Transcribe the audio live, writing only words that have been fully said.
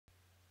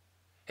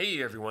Hey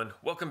everyone,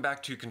 welcome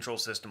back to Control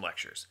System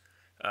Lectures.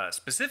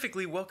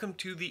 Specifically, welcome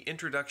to the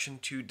Introduction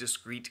to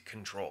Discrete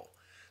Control.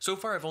 So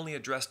far I've only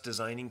addressed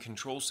designing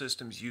control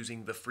systems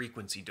using the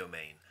frequency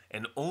domain,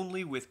 and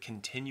only with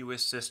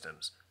continuous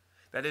systems.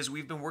 That is,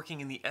 we've been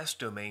working in the S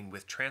domain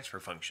with transfer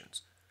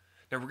functions.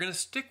 Now we're going to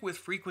stick with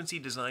frequency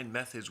design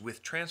methods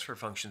with transfer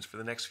functions for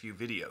the next few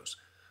videos,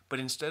 but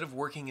instead of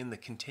working in the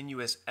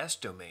continuous S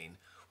domain,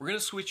 we're going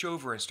to switch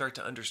over and start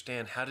to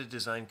understand how to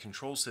design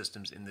control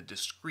systems in the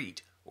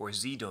discrete or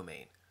Z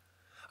domain.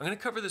 I'm going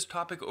to cover this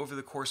topic over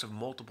the course of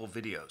multiple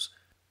videos.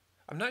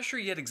 I'm not sure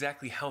yet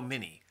exactly how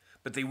many,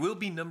 but they will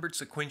be numbered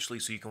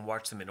sequentially so you can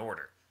watch them in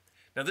order.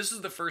 Now this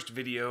is the first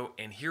video,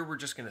 and here we're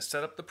just going to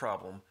set up the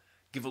problem,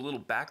 give a little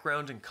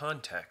background and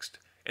context,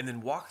 and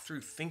then walk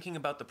through thinking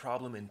about the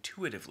problem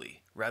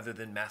intuitively rather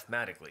than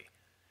mathematically.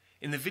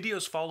 In the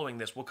videos following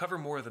this, we'll cover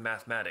more of the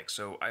mathematics,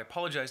 so I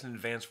apologize in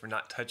advance for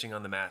not touching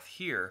on the math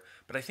here,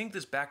 but I think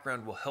this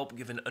background will help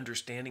give an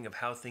understanding of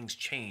how things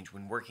change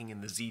when working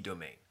in the Z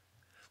domain.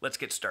 Let's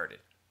get started.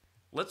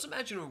 Let's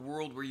imagine a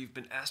world where you've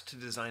been asked to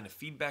design a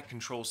feedback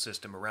control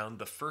system around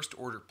the first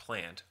order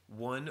plant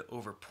 1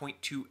 over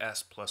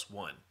 0.2s plus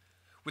 1,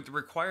 with the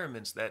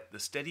requirements that the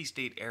steady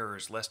state error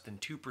is less than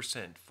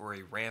 2% for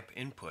a ramp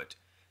input,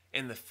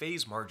 and the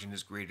phase margin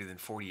is greater than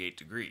 48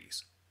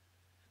 degrees.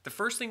 The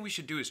first thing we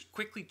should do is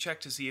quickly check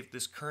to see if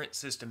this current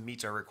system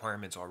meets our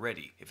requirements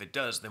already. If it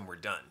does, then we're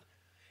done.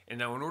 And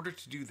now in order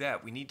to do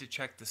that, we need to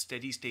check the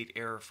steady state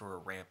error for a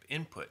ramp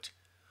input.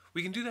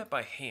 We can do that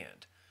by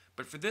hand,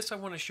 but for this I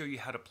want to show you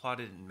how to plot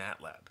it in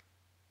MATLAB.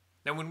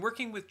 Now when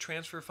working with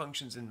transfer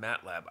functions in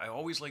MATLAB, I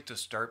always like to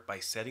start by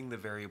setting the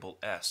variable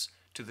s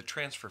to the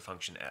transfer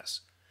function s.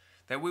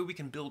 That way we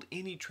can build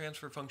any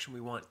transfer function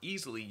we want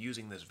easily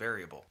using this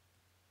variable.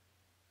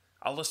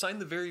 I'll assign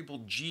the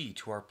variable g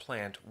to our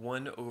plant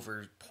 1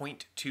 over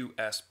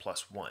 0.2s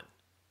plus 1.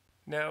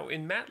 Now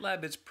in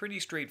MATLAB it's pretty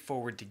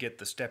straightforward to get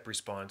the step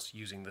response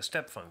using the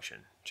step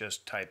function.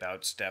 Just type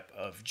out step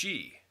of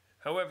g.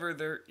 However,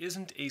 there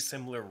isn't a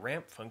similar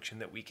ramp function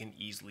that we can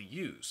easily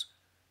use.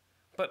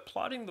 But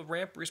plotting the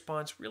ramp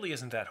response really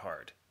isn't that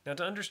hard. Now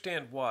to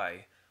understand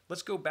why,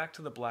 let's go back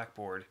to the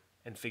blackboard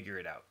and figure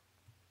it out.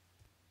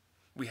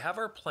 We have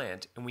our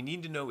plant and we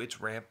need to know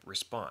its ramp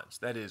response.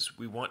 That is,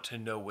 we want to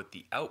know what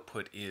the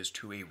output is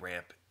to a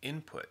ramp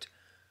input.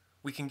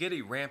 We can get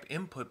a ramp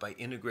input by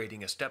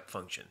integrating a step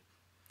function.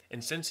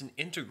 And since an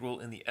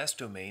integral in the S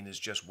domain is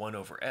just 1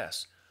 over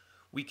s,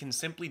 we can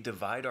simply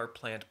divide our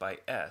plant by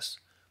s,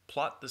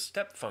 plot the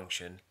step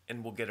function,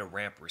 and we'll get a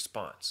ramp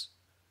response.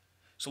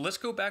 So let's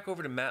go back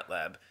over to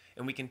MATLAB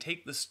and we can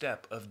take the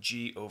step of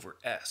g over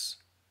s.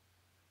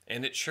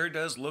 And it sure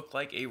does look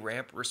like a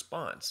ramp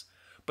response.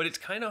 But it's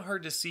kind of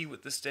hard to see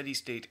what the steady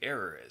state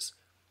error is.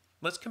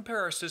 Let's compare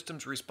our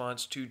system's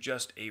response to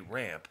just a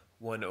ramp,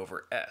 1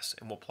 over s,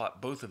 and we'll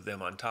plot both of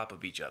them on top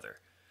of each other.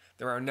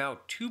 There are now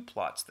two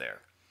plots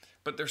there,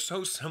 but they're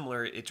so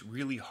similar it's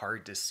really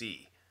hard to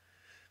see.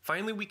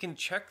 Finally, we can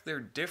check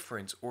their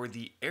difference or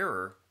the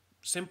error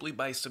simply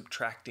by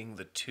subtracting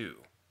the two.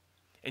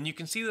 And you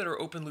can see that our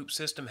open loop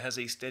system has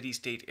a steady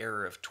state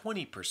error of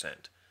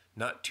 20%,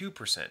 not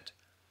 2%.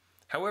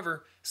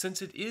 However,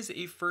 since it is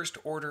a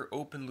first-order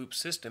open-loop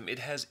system, it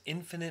has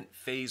infinite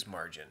phase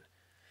margin.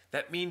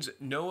 That means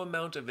no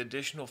amount of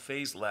additional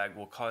phase lag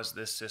will cause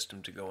this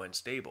system to go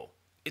unstable.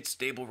 It's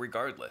stable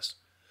regardless.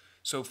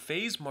 So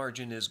phase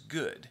margin is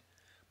good,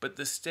 but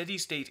the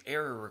steady-state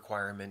error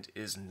requirement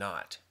is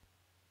not.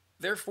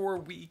 Therefore,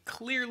 we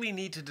clearly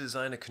need to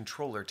design a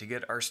controller to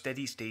get our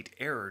steady-state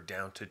error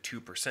down to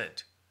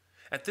 2%.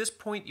 At this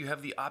point, you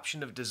have the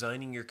option of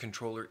designing your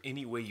controller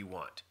any way you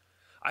want.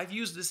 I've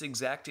used this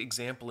exact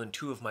example in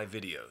two of my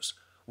videos,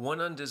 one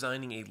on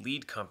designing a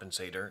lead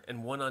compensator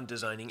and one on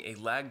designing a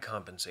lag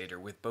compensator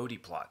with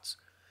Bode plots.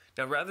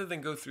 Now rather than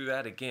go through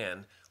that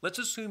again, let's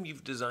assume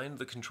you've designed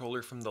the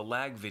controller from the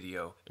lag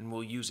video and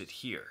we'll use it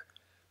here.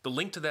 The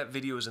link to that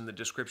video is in the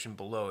description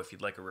below if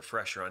you'd like a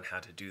refresher on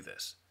how to do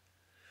this.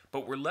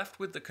 But we're left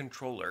with the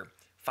controller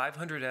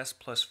 500s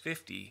plus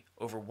 50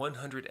 over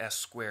 100s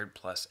squared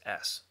plus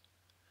s.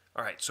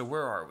 Alright, so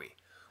where are we?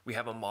 We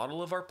have a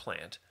model of our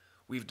plant.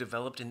 We've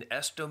developed an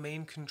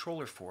S-domain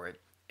controller for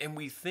it, and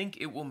we think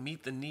it will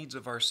meet the needs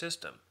of our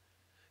system.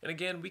 And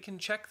again, we can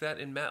check that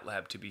in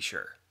MATLAB to be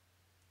sure.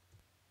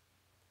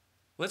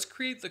 Let's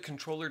create the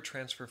controller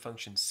transfer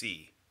function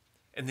C,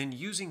 and then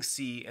using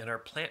C and our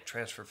plant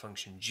transfer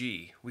function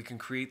G, we can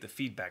create the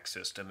feedback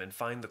system and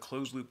find the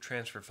closed-loop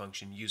transfer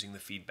function using the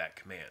feedback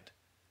command.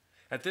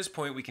 At this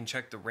point, we can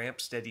check the ramp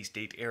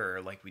steady-state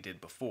error like we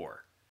did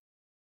before.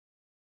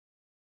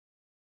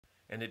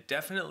 And it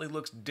definitely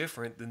looks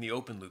different than the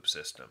open loop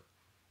system.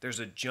 There's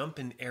a jump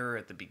in error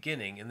at the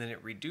beginning and then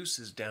it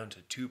reduces down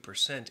to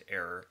 2%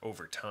 error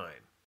over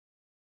time.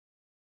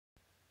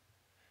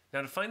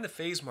 Now to find the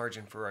phase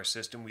margin for our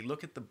system, we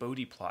look at the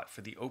Bode plot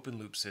for the open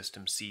loop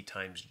system C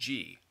times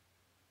G.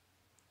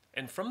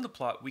 And from the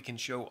plot we can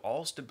show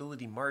all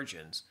stability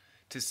margins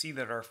to see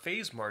that our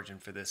phase margin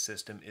for this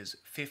system is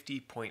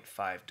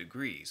 50.5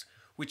 degrees,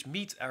 which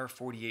meets our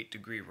 48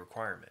 degree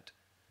requirement.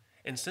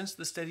 And since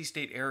the steady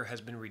state error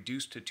has been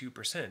reduced to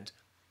 2%,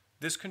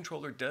 this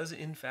controller does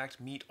in fact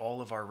meet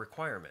all of our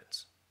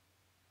requirements.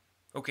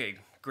 Okay,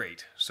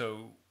 great.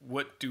 So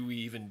what do we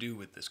even do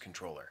with this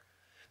controller?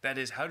 That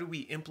is, how do we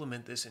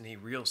implement this in a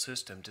real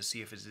system to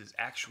see if it is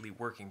actually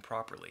working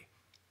properly?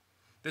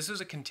 This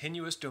is a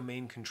continuous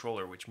domain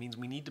controller, which means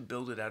we need to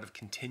build it out of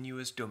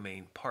continuous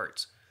domain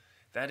parts.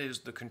 That is,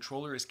 the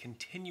controller is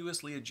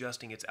continuously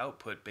adjusting its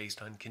output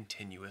based on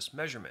continuous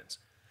measurements.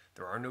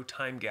 There are no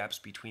time gaps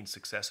between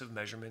successive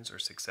measurements or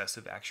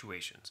successive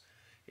actuations.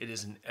 It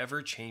is an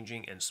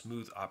ever-changing and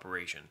smooth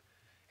operation,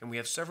 and we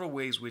have several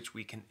ways which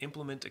we can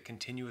implement a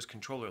continuous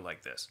controller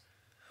like this.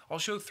 I'll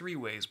show 3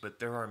 ways, but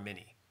there are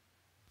many.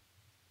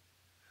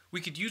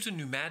 We could use a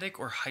pneumatic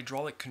or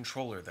hydraulic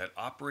controller that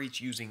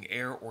operates using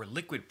air or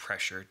liquid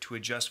pressure to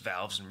adjust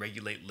valves and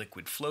regulate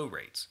liquid flow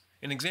rates.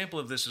 An example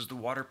of this is the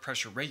water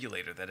pressure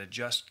regulator that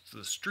adjusts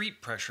the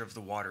street pressure of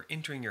the water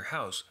entering your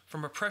house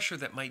from a pressure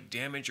that might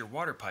damage your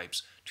water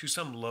pipes to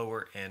some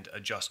lower and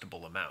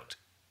adjustable amount.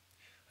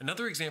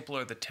 Another example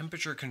are the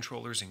temperature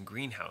controllers in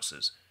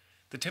greenhouses.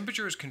 The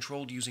temperature is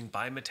controlled using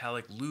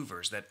bimetallic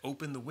louvers that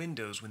open the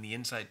windows when the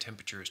inside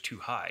temperature is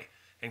too high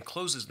and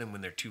closes them when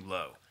they're too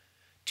low.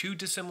 2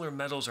 dissimilar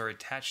metals are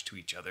attached to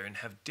each other and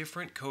have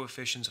different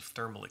coefficients of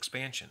thermal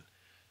expansion.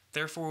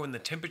 Therefore, when the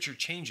temperature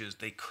changes,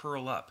 they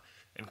curl up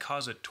and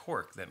cause a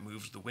torque that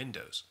moves the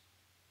windows.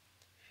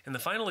 And the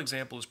final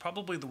example is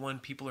probably the one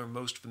people are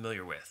most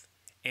familiar with: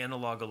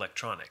 analog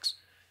electronics.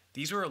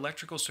 These are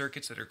electrical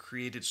circuits that are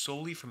created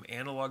solely from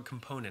analog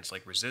components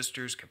like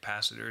resistors,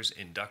 capacitors,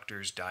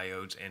 inductors,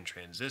 diodes, and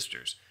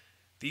transistors.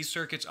 These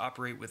circuits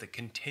operate with a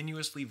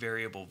continuously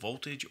variable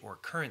voltage or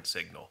current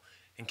signal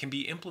and can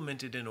be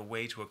implemented in a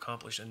way to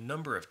accomplish a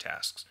number of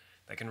tasks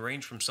that can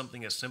range from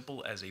something as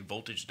simple as a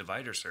voltage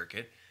divider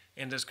circuit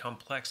and as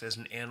complex as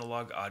an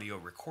analog audio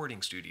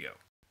recording studio.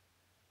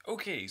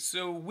 Okay,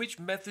 so which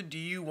method do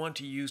you want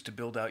to use to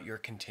build out your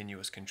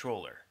continuous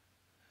controller?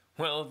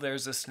 Well,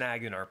 there's a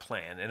snag in our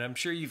plan, and I'm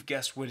sure you've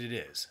guessed what it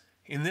is.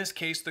 In this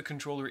case, the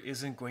controller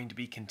isn't going to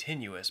be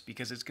continuous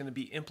because it's going to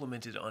be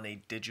implemented on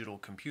a digital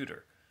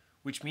computer,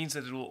 which means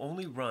that it will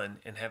only run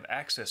and have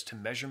access to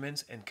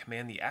measurements and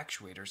command the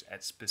actuators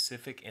at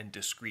specific and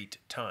discrete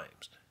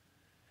times.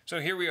 So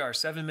here we are,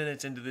 7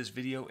 minutes into this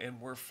video, and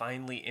we're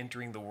finally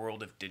entering the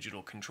world of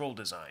digital control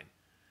design.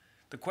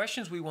 The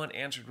questions we want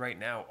answered right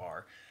now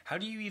are, how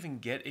do you even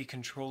get a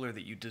controller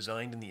that you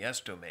designed in the S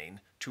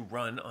domain to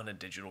run on a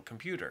digital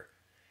computer?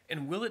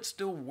 And will it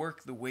still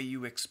work the way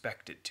you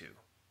expect it to?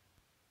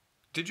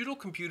 Digital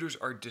computers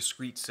are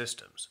discrete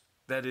systems.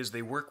 That is,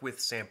 they work with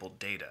sampled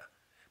data,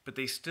 but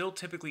they still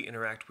typically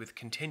interact with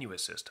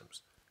continuous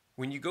systems.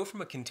 When you go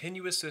from a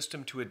continuous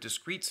system to a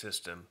discrete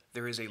system,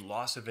 there is a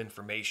loss of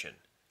information,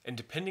 and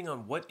depending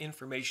on what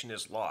information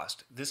is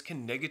lost, this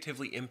can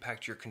negatively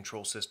impact your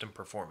control system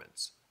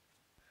performance.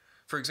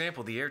 For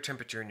example, the air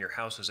temperature in your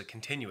house is a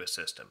continuous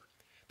system.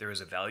 There is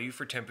a value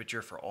for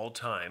temperature for all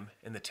time,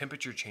 and the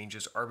temperature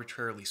changes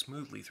arbitrarily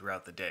smoothly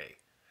throughout the day.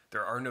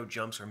 There are no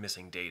jumps or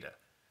missing data.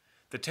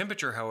 The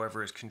temperature,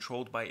 however, is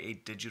controlled by a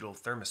digital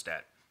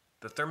thermostat.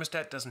 The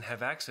thermostat doesn't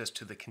have access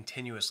to the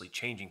continuously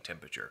changing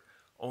temperature,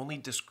 only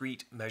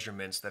discrete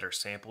measurements that are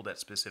sampled at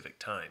specific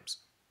times.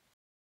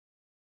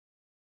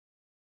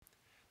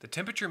 The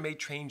temperature may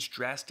change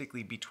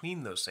drastically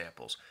between those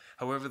samples.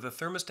 However, the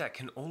thermostat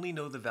can only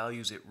know the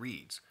values it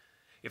reads.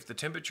 If the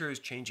temperature is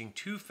changing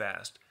too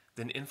fast,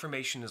 then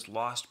information is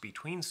lost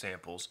between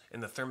samples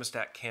and the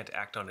thermostat can't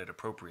act on it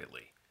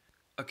appropriately.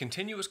 A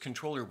continuous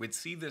controller would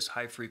see this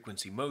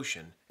high-frequency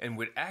motion and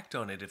would act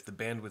on it if the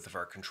bandwidth of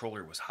our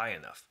controller was high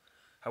enough.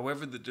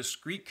 However, the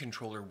discrete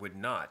controller would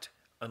not,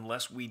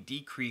 unless we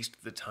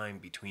decreased the time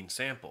between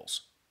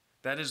samples.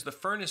 That is, the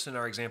furnace in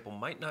our example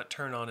might not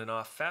turn on and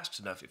off fast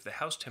enough if the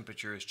house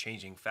temperature is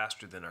changing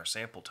faster than our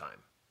sample time.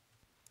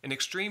 An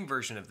extreme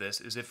version of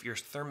this is if your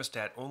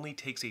thermostat only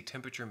takes a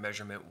temperature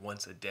measurement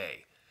once a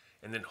day,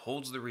 and then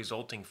holds the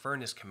resulting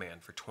furnace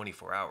command for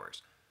 24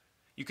 hours.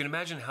 You can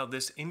imagine how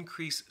this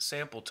increased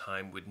sample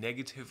time would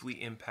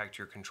negatively impact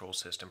your control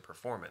system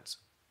performance.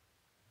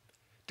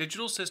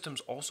 Digital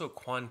systems also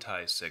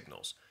quantize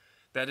signals.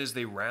 That is,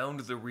 they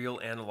round the real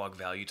analog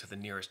value to the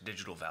nearest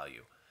digital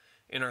value.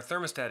 In our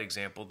thermostat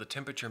example, the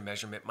temperature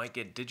measurement might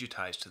get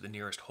digitized to the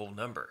nearest whole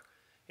number.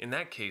 In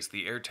that case,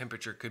 the air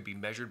temperature could be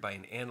measured by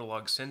an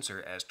analog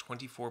sensor as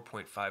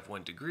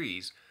 24.51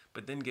 degrees,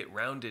 but then get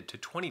rounded to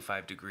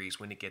 25 degrees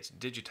when it gets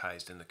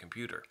digitized in the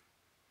computer.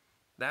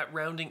 That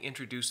rounding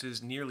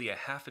introduces nearly a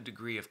half a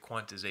degree of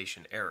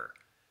quantization error.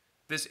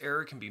 This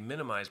error can be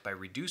minimized by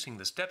reducing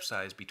the step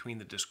size between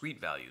the discrete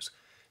values,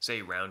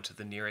 say round to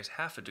the nearest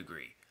half a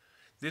degree.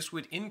 This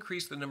would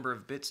increase the number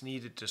of bits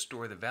needed to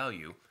store the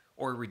value,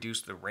 or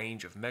reduce the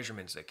range of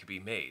measurements that could be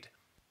made.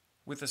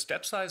 With a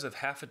step size of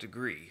half a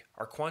degree,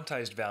 our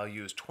quantized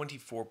value is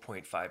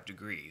 24.5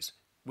 degrees,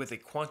 with a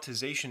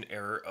quantization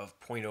error of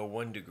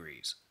 0.01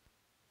 degrees.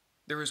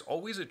 There is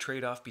always a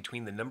trade-off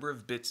between the number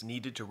of bits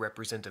needed to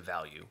represent a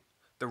value,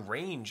 the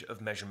range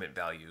of measurement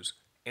values,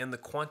 and the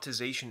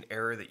quantization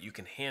error that you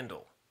can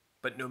handle.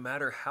 But no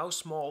matter how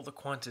small the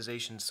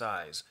quantization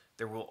size,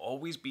 there will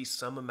always be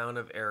some amount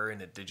of error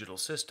in a digital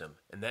system,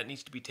 and that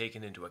needs to be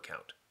taken into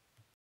account.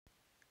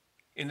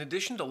 In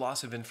addition to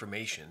loss of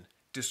information,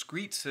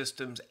 discrete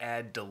systems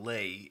add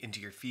delay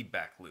into your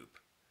feedback loop.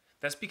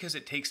 That's because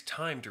it takes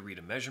time to read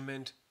a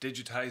measurement,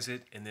 digitize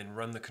it, and then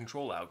run the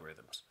control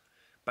algorithms.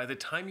 By the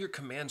time your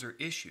commands are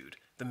issued,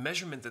 the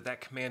measurement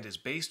that command is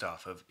based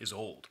off of is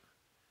old.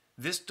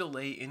 This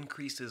delay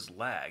increases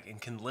lag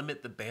and can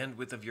limit the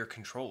bandwidth of your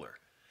controller.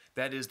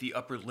 That is the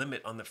upper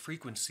limit on the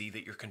frequency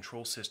that your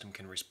control system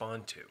can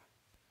respond to.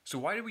 So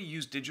why do we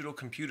use digital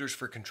computers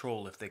for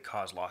control if they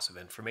cause loss of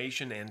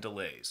information and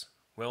delays?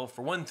 Well,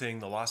 for one thing,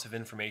 the loss of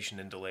information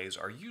and delays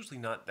are usually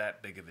not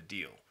that big of a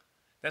deal.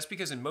 That's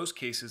because in most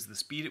cases, the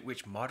speed at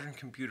which modern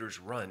computers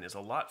run is a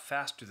lot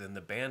faster than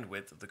the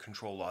bandwidth of the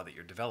control law that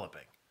you're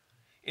developing.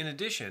 In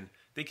addition,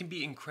 they can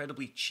be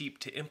incredibly cheap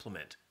to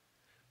implement.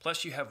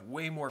 Plus, you have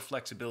way more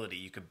flexibility.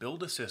 You could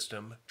build a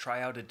system,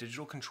 try out a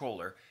digital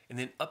controller, and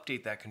then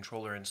update that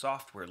controller and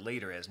software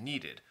later as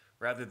needed,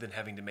 rather than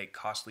having to make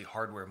costly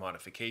hardware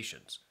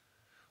modifications.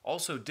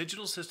 Also,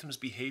 digital systems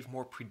behave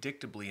more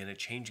predictably in a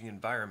changing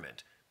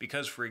environment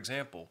because, for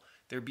example,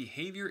 their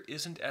behavior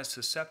isn't as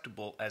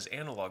susceptible as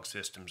analog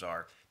systems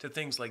are to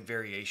things like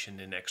variation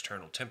in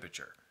external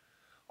temperature.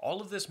 All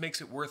of this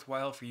makes it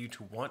worthwhile for you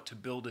to want to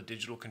build a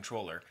digital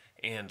controller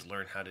and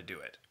learn how to do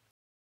it.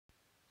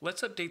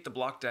 Let's update the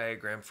block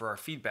diagram for our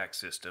feedback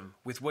system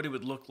with what it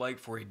would look like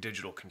for a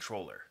digital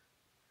controller.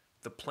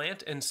 The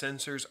plant and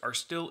sensors are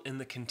still in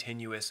the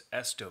continuous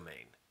S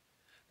domain.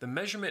 The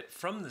measurement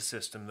from the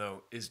system,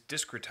 though, is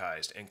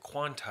discretized and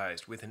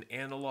quantized with an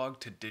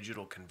analog to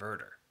digital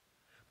converter.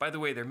 By the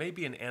way, there may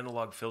be an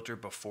analog filter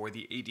before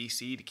the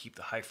ADC to keep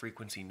the high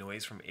frequency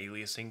noise from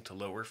aliasing to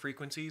lower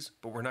frequencies,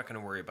 but we're not going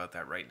to worry about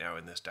that right now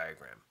in this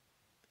diagram.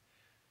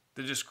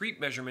 The discrete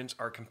measurements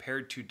are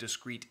compared to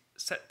discrete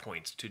set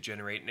points to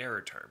generate an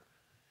error term.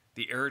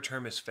 The error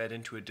term is fed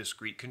into a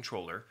discrete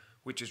controller,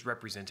 which is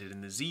represented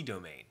in the Z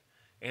domain.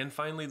 And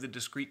finally, the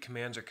discrete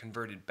commands are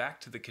converted back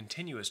to the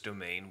continuous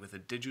domain with a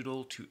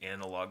digital to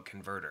analog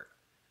converter.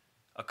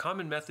 A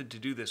common method to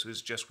do this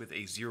is just with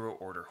a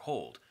zero-order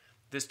hold.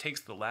 This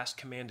takes the last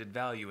commanded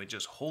value and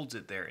just holds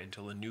it there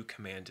until a new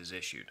command is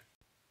issued.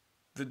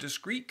 The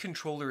discrete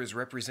controller is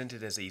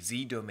represented as a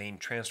Z-domain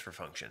transfer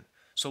function,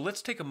 so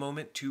let's take a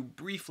moment to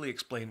briefly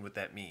explain what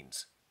that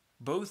means.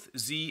 Both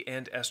Z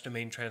and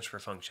S-domain transfer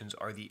functions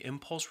are the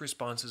impulse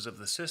responses of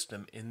the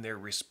system in their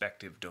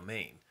respective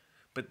domain,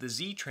 but the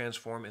Z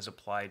transform is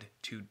applied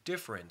to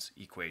difference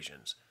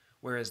equations,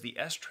 whereas the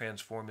S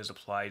transform is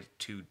applied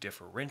to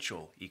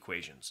differential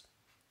equations.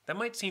 That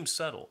might seem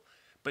subtle,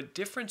 but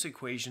difference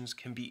equations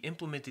can be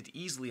implemented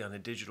easily on a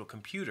digital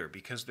computer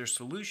because their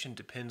solution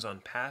depends on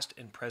past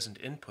and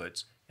present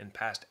inputs and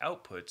past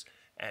outputs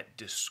at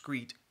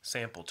discrete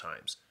sample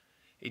times.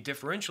 A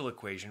differential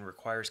equation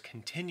requires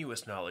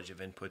continuous knowledge of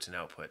inputs and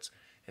outputs,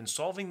 and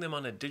solving them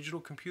on a digital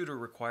computer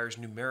requires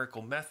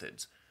numerical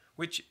methods,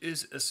 which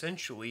is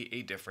essentially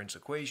a difference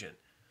equation.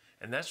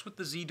 And that's what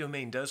the Z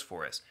domain does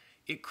for us.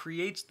 It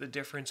creates the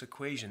difference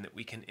equation that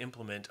we can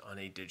implement on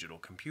a digital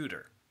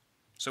computer.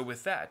 So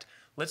with that,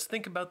 let's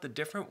think about the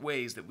different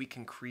ways that we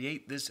can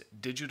create this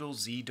digital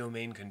Z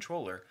domain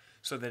controller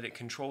so that it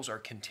controls our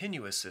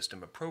continuous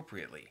system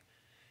appropriately.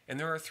 And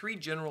there are three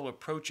general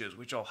approaches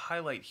which I'll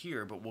highlight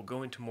here but we'll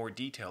go into more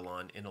detail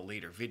on in a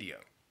later video.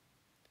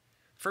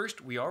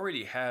 First, we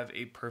already have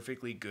a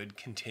perfectly good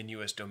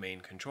continuous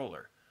domain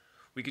controller.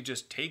 We could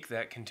just take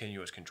that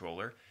continuous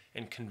controller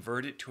and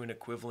convert it to an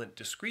equivalent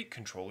discrete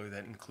controller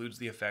that includes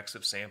the effects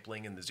of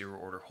sampling and the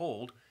zero-order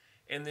hold,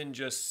 and then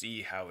just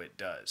see how it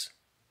does.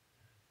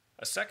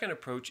 A second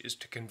approach is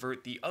to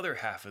convert the other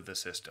half of the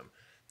system,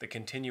 the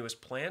continuous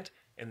plant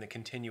and the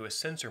continuous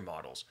sensor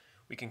models.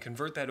 We can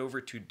convert that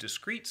over to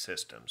discrete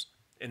systems,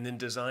 and then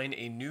design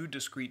a new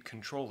discrete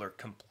controller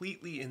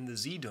completely in the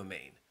Z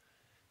domain.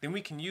 Then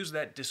we can use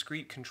that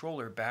discrete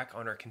controller back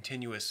on our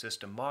continuous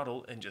system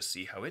model and just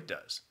see how it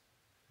does.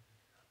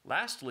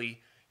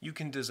 Lastly, you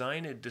can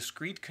design a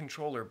discrete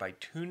controller by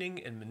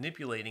tuning and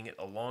manipulating it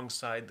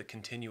alongside the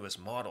continuous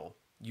model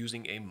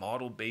using a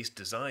model-based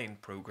design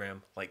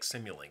program like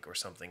Simulink or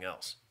something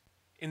else.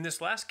 In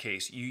this last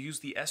case, you use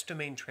the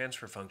S-domain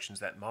transfer functions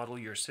that model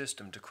your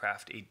system to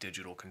craft a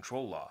digital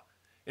control law.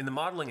 In the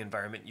modeling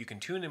environment, you can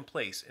tune in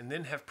place and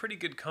then have pretty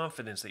good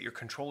confidence that your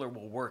controller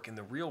will work in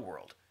the real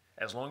world,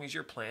 as long as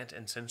your plant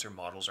and sensor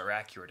models are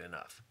accurate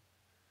enough.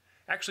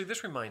 Actually,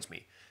 this reminds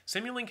me,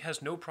 Simulink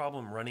has no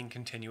problem running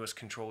continuous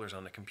controllers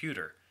on a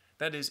computer.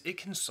 That is, it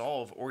can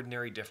solve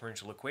ordinary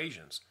differential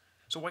equations.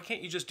 So why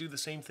can't you just do the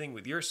same thing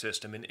with your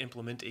system and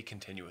implement a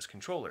continuous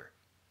controller?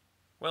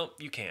 Well,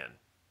 you can.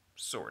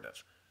 Sort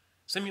of.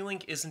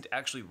 Simulink isn't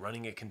actually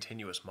running a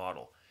continuous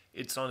model.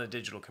 It's on a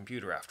digital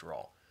computer after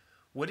all.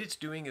 What it's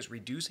doing is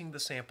reducing the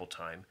sample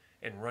time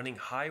and running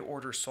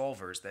high-order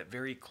solvers that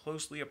very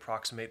closely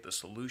approximate the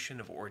solution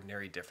of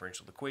ordinary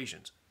differential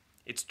equations.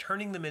 It's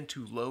turning them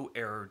into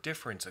low-error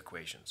difference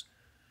equations.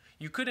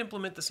 You could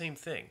implement the same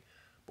thing,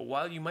 but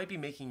while you might be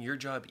making your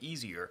job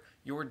easier,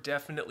 you're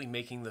definitely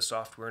making the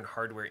software and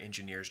hardware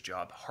engineer's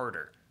job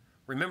harder.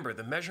 Remember,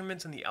 the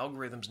measurements and the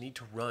algorithms need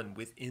to run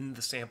within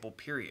the sample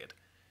period.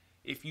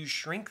 If you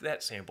shrink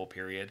that sample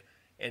period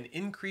and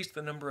increase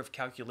the number of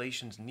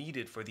calculations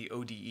needed for the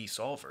ODE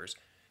solvers,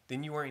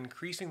 then you are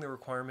increasing the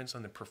requirements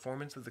on the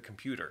performance of the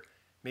computer,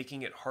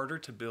 making it harder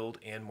to build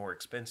and more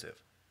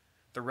expensive.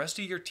 The rest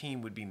of your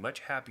team would be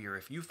much happier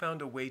if you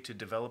found a way to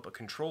develop a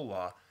control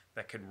law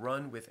that could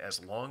run with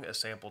as long a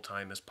sample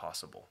time as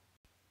possible.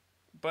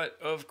 But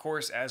of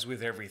course, as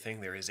with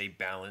everything, there is a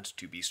balance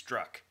to be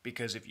struck,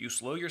 because if you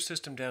slow your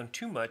system down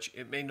too much,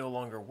 it may no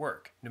longer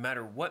work, no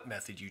matter what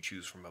method you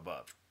choose from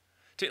above.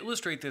 To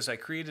illustrate this, I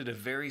created a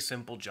very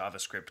simple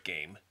JavaScript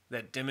game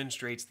that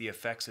demonstrates the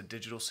effects a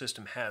digital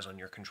system has on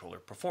your controller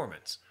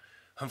performance.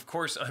 Of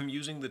course, I'm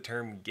using the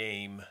term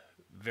game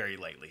very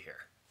lightly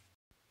here.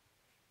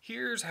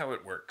 Here's how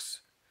it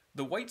works.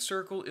 The white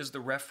circle is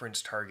the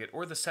reference target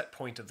or the set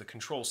point of the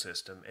control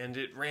system, and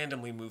it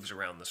randomly moves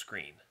around the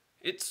screen.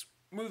 It's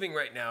moving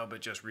right now,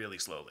 but just really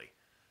slowly.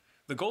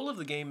 The goal of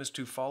the game is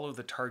to follow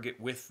the target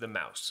with the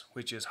mouse,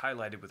 which is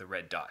highlighted with a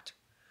red dot.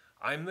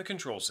 I'm the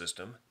control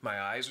system,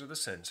 my eyes are the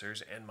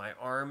sensors, and my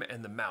arm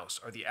and the mouse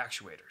are the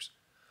actuators.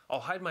 I'll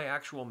hide my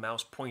actual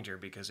mouse pointer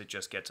because it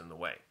just gets in the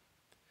way.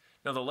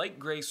 Now the light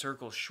gray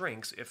circle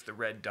shrinks if the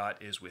red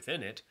dot is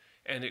within it,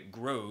 and it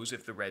grows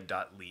if the red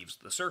dot leaves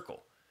the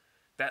circle.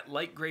 That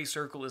light gray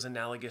circle is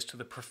analogous to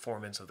the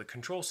performance of the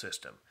control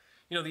system.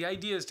 The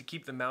idea is to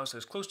keep the mouse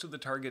as close to the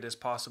target as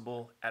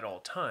possible at all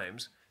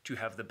times to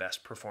have the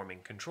best performing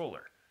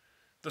controller.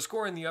 The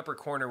score in the upper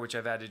corner, which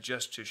I've added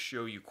just to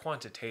show you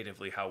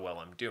quantitatively how well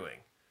I'm doing.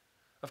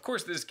 Of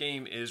course, this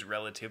game is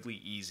relatively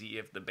easy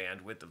if the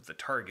bandwidth of the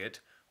target,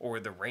 or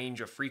the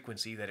range of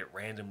frequency that it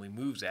randomly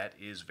moves at,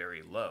 is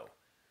very low.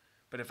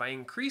 But if I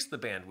increase the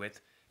bandwidth,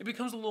 it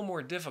becomes a little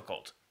more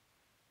difficult.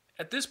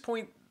 At this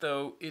point,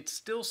 though, it's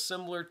still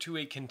similar to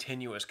a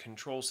continuous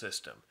control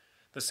system.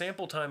 The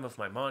sample time of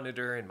my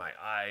monitor and my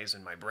eyes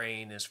and my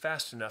brain is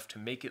fast enough to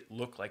make it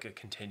look like a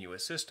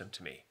continuous system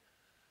to me.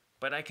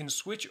 But I can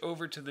switch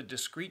over to the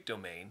discrete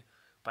domain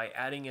by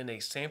adding in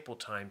a sample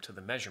time to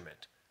the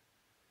measurement.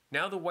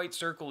 Now the white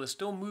circle is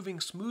still moving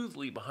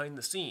smoothly behind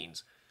the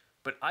scenes,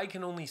 but I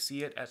can only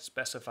see it at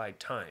specified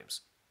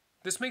times.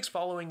 This makes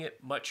following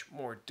it much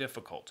more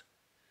difficult.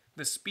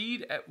 The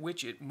speed at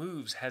which it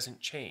moves hasn't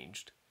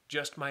changed,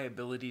 just my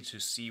ability to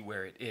see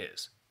where it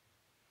is.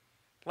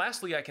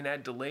 Lastly, I can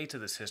add delay to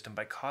the system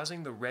by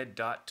causing the red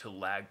dot to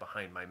lag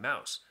behind my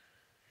mouse.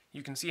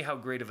 You can see how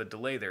great of a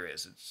delay there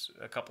is. It's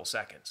a couple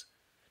seconds.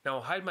 Now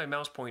I'll hide my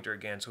mouse pointer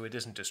again so it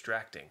isn't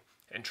distracting,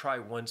 and try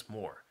once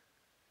more.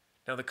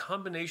 Now the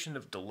combination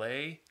of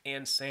delay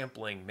and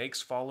sampling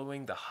makes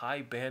following the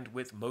high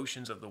bandwidth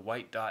motions of the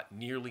white dot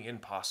nearly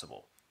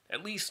impossible,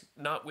 at least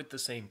not with the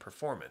same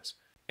performance.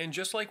 And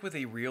just like with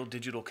a real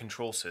digital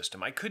control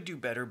system, I could do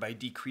better by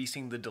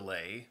decreasing the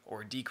delay,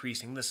 or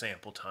decreasing the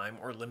sample time,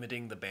 or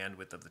limiting the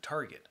bandwidth of the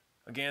target.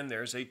 Again,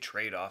 there's a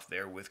trade-off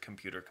there with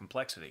computer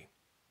complexity.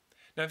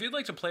 Now, if you'd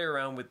like to play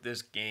around with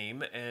this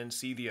game and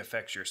see the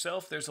effects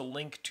yourself, there's a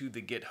link to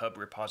the GitHub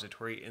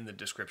repository in the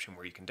description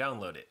where you can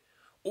download it.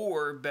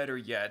 Or, better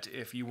yet,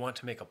 if you want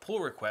to make a pull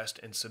request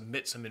and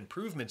submit some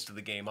improvements to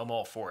the game, I'm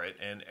all for it,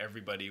 and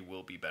everybody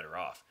will be better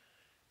off.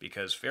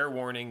 Because, fair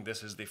warning,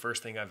 this is the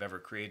first thing I've ever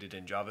created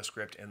in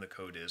JavaScript, and the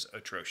code is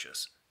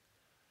atrocious.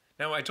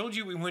 Now, I told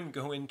you we wouldn't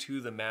go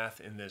into the math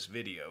in this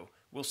video.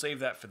 We'll save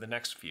that for the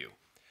next few.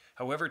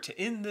 However, to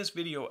end this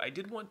video, I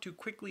did want to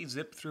quickly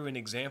zip through an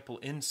example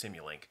in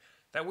Simulink.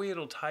 That way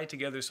it'll tie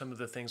together some of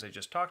the things I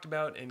just talked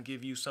about and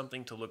give you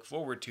something to look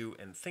forward to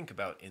and think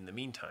about in the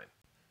meantime.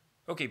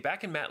 Okay,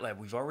 back in MATLAB,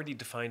 we've already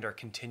defined our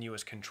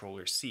continuous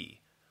controller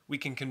C. We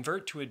can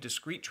convert to a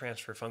discrete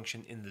transfer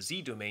function in the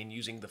Z domain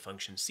using the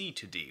function C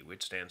to D,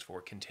 which stands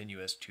for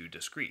continuous to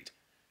discrete.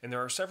 And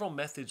there are several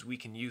methods we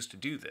can use to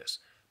do this,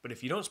 but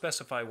if you don't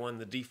specify one,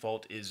 the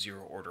default is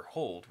zero order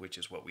hold, which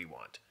is what we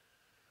want.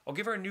 I'll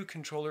give our new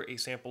controller a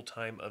sample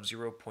time of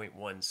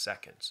 0.1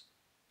 seconds.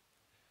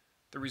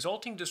 The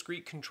resulting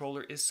discrete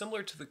controller is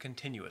similar to the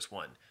continuous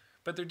one,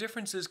 but their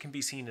differences can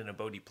be seen in a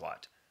Bode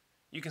plot.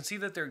 You can see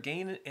that their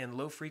gain and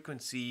low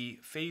frequency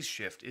phase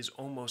shift is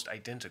almost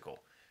identical.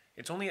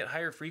 It's only at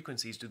higher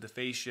frequencies do the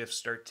phase shifts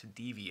start to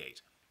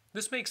deviate.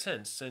 This makes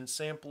sense since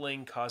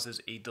sampling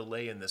causes a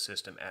delay in the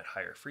system at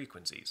higher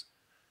frequencies.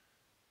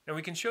 Now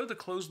we can show the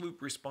closed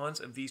loop response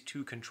of these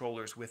two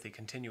controllers with a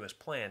continuous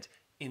plant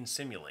in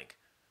Simulink.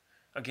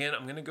 Again,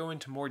 I'm going to go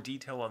into more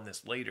detail on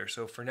this later,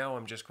 so for now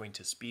I'm just going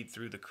to speed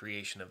through the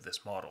creation of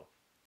this model.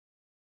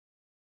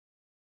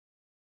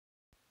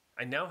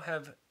 I now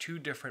have two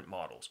different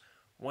models,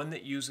 one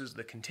that uses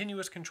the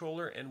continuous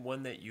controller and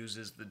one that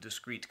uses the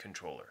discrete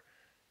controller.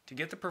 To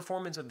get the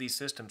performance of these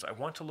systems, I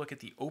want to look at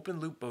the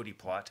open loop Bode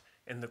plot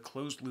and the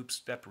closed loop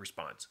step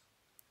response.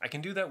 I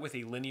can do that with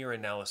a linear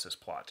analysis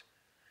plot.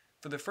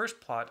 For the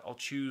first plot, I'll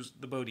choose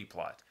the Bode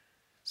plot,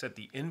 set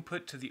the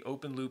input to the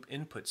open loop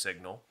input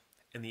signal,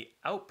 and the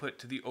output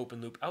to the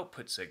open loop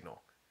output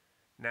signal.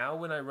 Now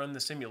when I run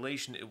the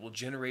simulation, it will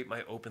generate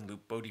my open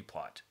loop Bode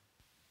plot.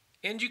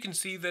 And you can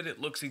see that it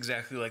looks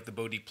exactly like the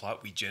Bode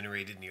plot we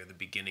generated near the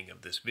beginning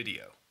of this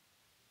video.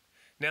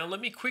 Now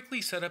let me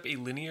quickly set up a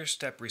linear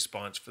step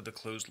response for the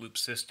closed loop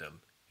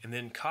system, and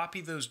then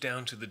copy those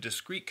down to the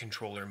discrete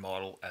controller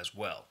model as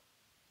well.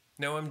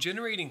 Now I'm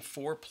generating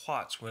 4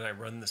 plots when I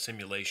run the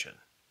simulation.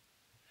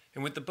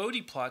 And with the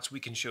Bode plots we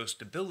can show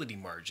stability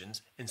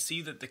margins and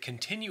see that the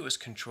continuous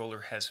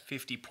controller has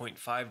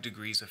 50.5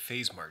 degrees of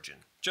phase margin,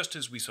 just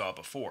as we saw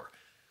before,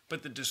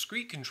 but the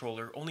discrete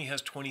controller only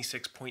has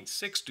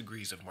 26.6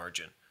 degrees of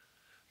margin.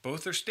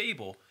 Both are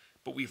stable,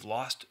 but we've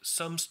lost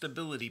some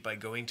stability by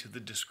going to the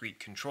discrete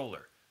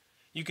controller.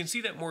 You can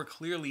see that more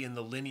clearly in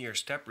the linear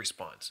step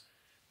response.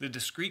 The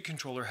discrete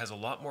controller has a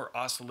lot more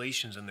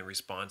oscillations in the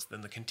response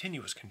than the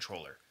continuous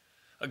controller.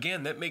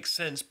 Again, that makes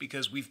sense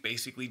because we've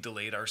basically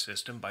delayed our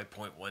system by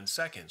 0.1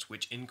 seconds,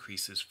 which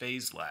increases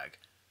phase lag.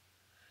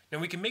 Now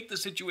we can make the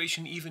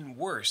situation even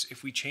worse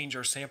if we change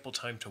our sample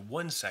time to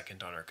 1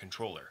 second on our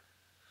controller.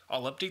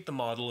 I'll update the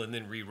model and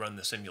then rerun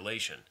the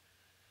simulation.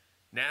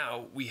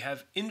 Now we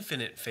have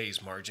infinite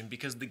phase margin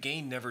because the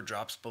gain never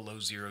drops below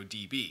 0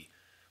 dB,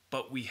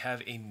 but we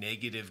have a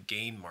negative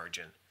gain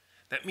margin.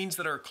 That means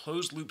that our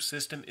closed loop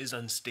system is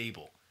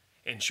unstable.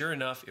 And sure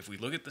enough, if we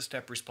look at the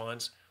step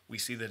response, we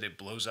see that it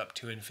blows up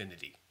to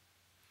infinity.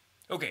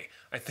 Okay,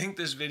 I think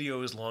this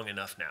video is long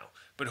enough now,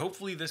 but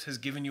hopefully this has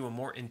given you a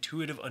more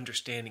intuitive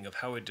understanding of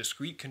how a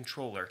discrete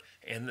controller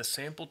and the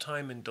sample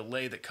time and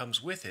delay that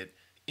comes with it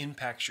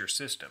impacts your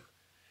system.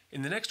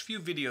 In the next few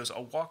videos,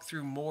 I'll walk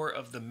through more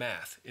of the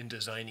math in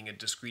designing a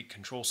discrete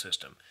control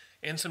system,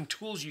 and some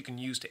tools you can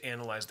use to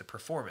analyze the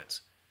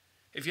performance.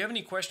 If you have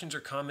any questions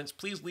or comments,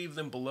 please leave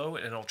them below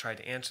and I'll try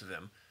to answer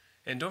them.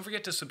 And don't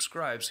forget to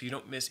subscribe so you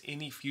don't miss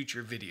any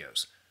future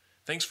videos.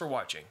 Thanks for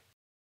watching.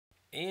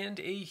 And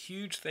a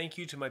huge thank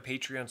you to my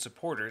Patreon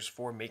supporters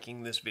for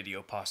making this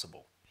video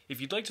possible.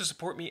 If you'd like to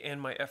support me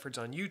and my efforts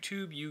on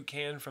YouTube, you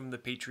can from the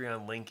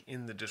Patreon link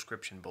in the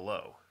description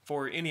below.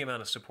 For any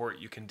amount of support,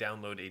 you can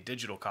download a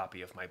digital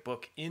copy of my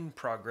book, In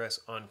Progress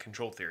on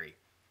Control Theory.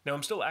 Now,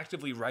 I'm still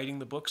actively writing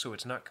the book, so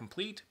it's not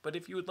complete, but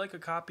if you would like a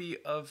copy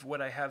of what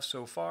I have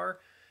so far,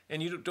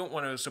 and you don't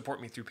want to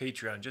support me through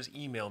Patreon, just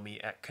email me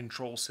at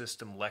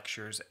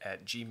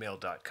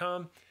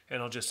controlsystemlectures@gmail.com,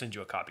 and I'll just send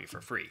you a copy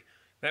for free.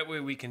 That way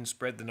we can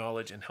spread the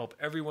knowledge and help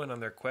everyone on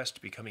their quest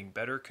to becoming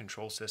better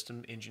control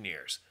system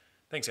engineers.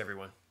 Thanks,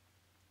 everyone.